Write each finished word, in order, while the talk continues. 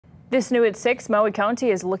This new at 6, Maui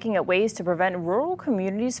County is looking at ways to prevent rural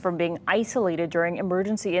communities from being isolated during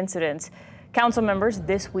emergency incidents. Council members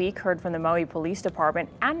this week heard from the Maui Police Department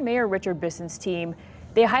and Mayor Richard Bisson's team.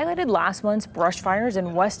 They highlighted last month's brush fires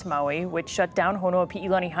in West Maui, which shut down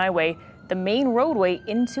Honoapi'ilani Highway, the main roadway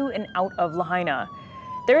into and out of Lahaina.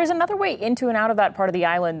 There is another way into and out of that part of the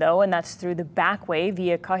island, though, and that's through the back way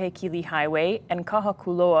via Kahekili Highway and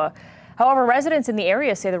Kahakuloa. However, residents in the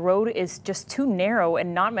area say the road is just too narrow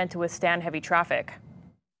and not meant to withstand heavy traffic.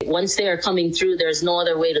 Once they are coming through, there's no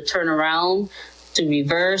other way to turn around, to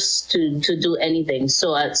reverse, to do anything.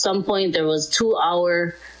 So at some point there was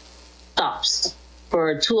 2-hour stops.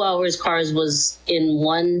 For 2 hours, cars was in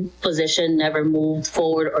one position, never moved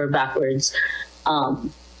forward or backwards.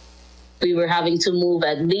 We were having to move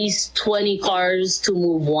at least 20 cars to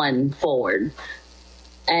move one forward.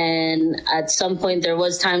 And at some point, there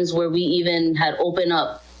was times where we even had opened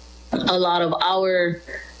up a lot of our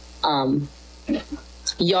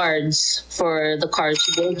yards for the cars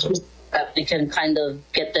to go through, that we can kind of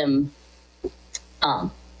get them,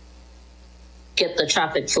 get the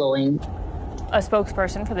traffic flowing. A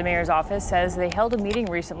spokesperson for the mayor's office says they held a meeting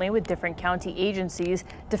recently with different county agencies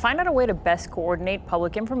to find out a way to best coordinate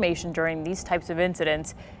public information during these types of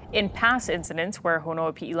incidents. In past incidents where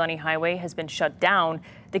Honoapi'ilani Highway has been shut down,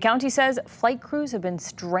 the county says flight crews have been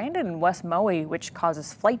stranded in West Maui, which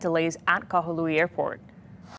causes flight delays at Kahului Airport.